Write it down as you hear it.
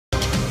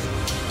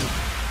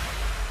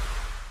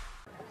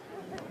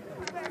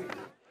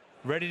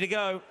ready to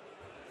go.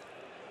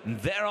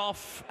 They're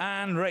off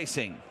and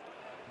racing.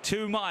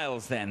 2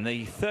 miles then.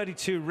 The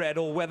 32 Red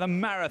All-Weather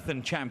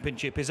Marathon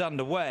Championship is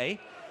underway.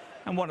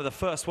 And one of the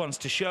first ones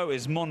to show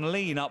is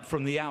Monaline up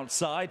from the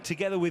outside,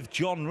 together with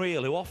John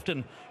Reel, who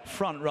often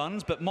front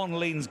runs, but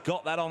Monaline's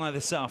got that honour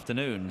this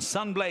afternoon.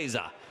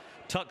 Sunblazer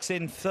tucks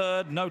in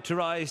third,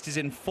 Notarized is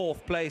in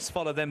fourth place,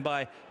 followed then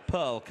by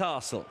Pearl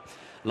Castle.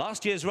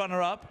 Last year's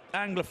runner-up,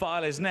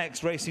 Anglophile, is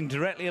next, racing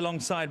directly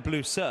alongside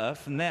Blue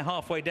Surf, and they're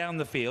halfway down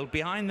the field.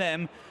 Behind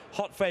them,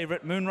 hot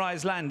favourite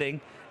Moonrise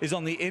Landing is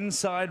on the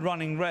inside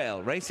running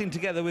rail, racing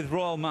together with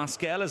Royal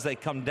Masquel as they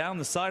come down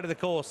the side of the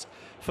course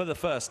for the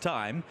first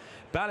time.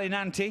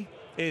 Ballinanti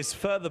is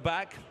further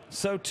back,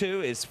 so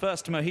too is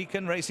First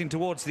Mohican, racing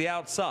towards the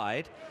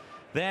outside.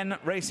 Then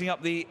racing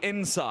up the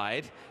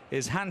inside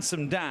is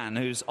Handsome Dan,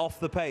 who's off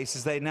the pace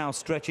as they now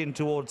stretch in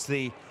towards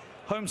the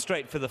home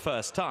straight for the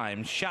first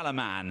time.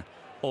 Shalaman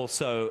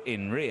also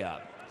in rear.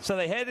 So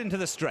they head into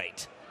the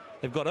straight.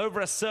 They've got over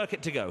a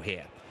circuit to go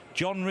here.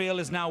 John Reel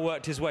has now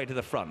worked his way to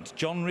the front.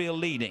 John Reel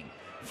leading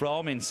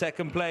from, in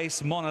second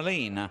place,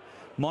 Monaline.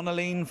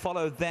 Monaline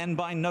followed then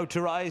by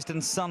Notarized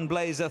and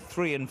Sunblazer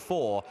 3 and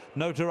 4.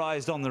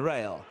 Notarized on the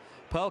rail.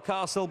 Pearl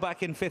Castle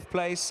back in fifth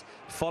place,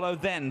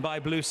 followed then by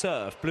Blue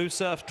Surf. Blue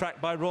Surf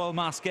tracked by Royal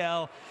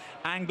Masquel.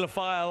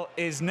 Anglophile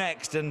is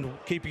next, and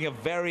keeping a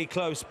very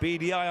close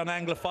beady eye on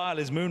Anglophile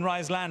is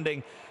Moonrise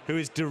Landing, who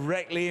is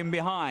directly in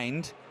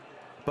behind.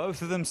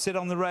 Both of them sit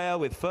on the rail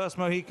with First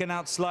Mohican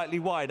out slightly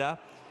wider.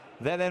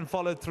 They're then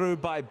followed through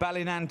by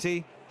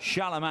Ballinanti,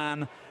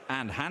 Shalaman,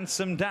 and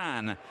Handsome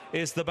Dan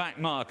is the back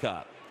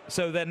marker.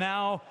 So they're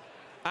now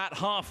at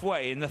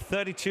halfway in the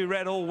 32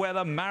 Red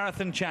All-Weather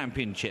Marathon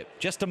Championship.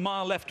 Just a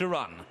mile left to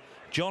run.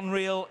 John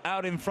Reel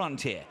out in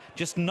front here,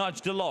 just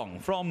nudged along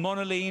from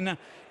Monaline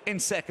in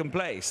second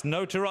place.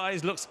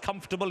 Notarized looks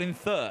comfortable in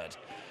third.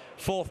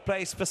 Fourth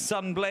place for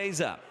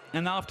Sunblazer.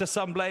 And after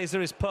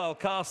Sunblazer is Pearl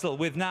Castle,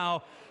 with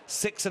now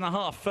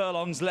 6.5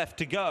 furlongs left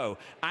to go.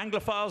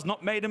 Anglophile's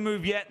not made a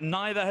move yet,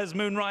 neither has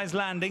Moonrise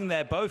Landing.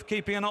 They're both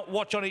keeping a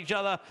watch on each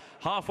other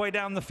halfway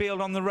down the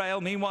field on the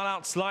rail. Meanwhile,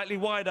 out slightly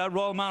wider,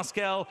 Royal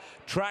Masquel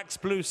tracks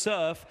Blue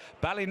Surf.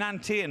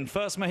 Ballinanti and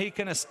First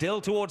Mohican are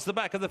still towards the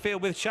back of the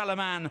field with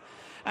Shalaman,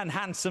 and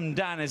Handsome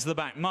Dan is the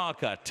back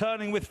marker.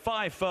 Turning with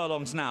 5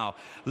 furlongs now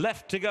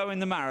left to go in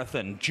the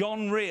marathon.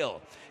 John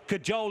Reel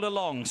cajoled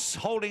along,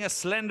 holding a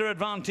slender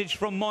advantage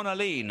from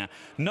Monaline.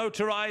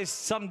 Notarized,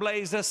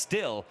 Sunblazer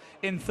still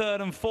in third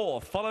and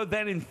fourth, followed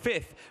then in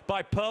fifth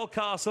by Pearl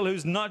Castle,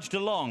 who's nudged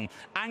along.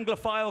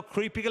 Anglophile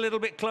creeping a little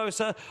bit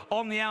closer.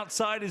 On the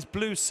outside is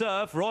Blue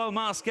Surf. Royal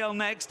Masquel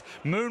next.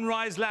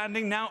 Moonrise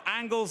Landing now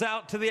angles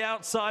out to the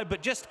outside,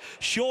 but just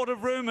short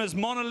of room as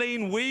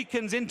Monaline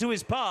weakens into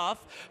his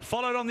path.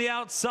 Followed on the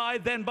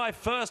outside then by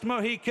First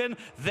Mohican,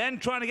 then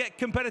trying to get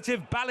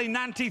competitive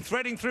Ballinanti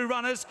threading through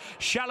runners.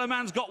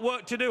 Shalaman's got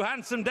work to do.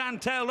 Handsome Dan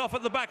tailed off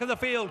at the back of the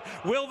field.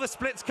 Will the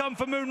splits come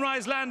for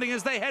Moonrise Landing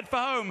as they head for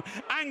home?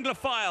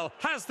 Anglophile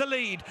has the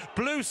lead.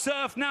 Blue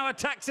Surf now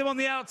attacks him on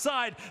the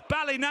outside.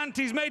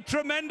 Ballinanti's made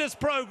tremendous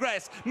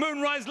progress.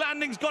 Moonrise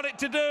Landing's got it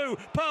to do.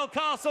 Pearl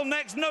Castle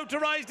next.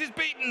 Notarized is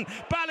beaten.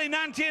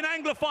 Ballinanti and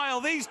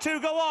Anglophile, these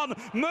two go on.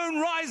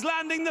 Moonrise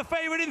Landing the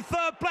favourite in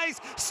third place,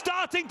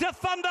 starting to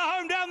thunder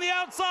home down the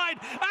outside.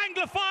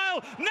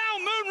 Anglophile, now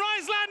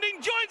Moonrise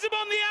Landing joins him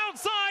on the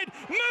outside.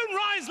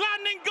 Moonrise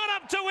Landing got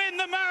up to win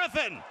the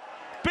marathon.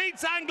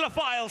 Beats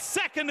Anglophile,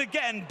 second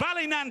again.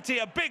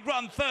 Ballinanti, a big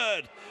run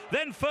third.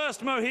 Then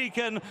First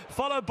Mohican,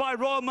 followed by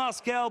Royal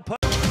Masquel.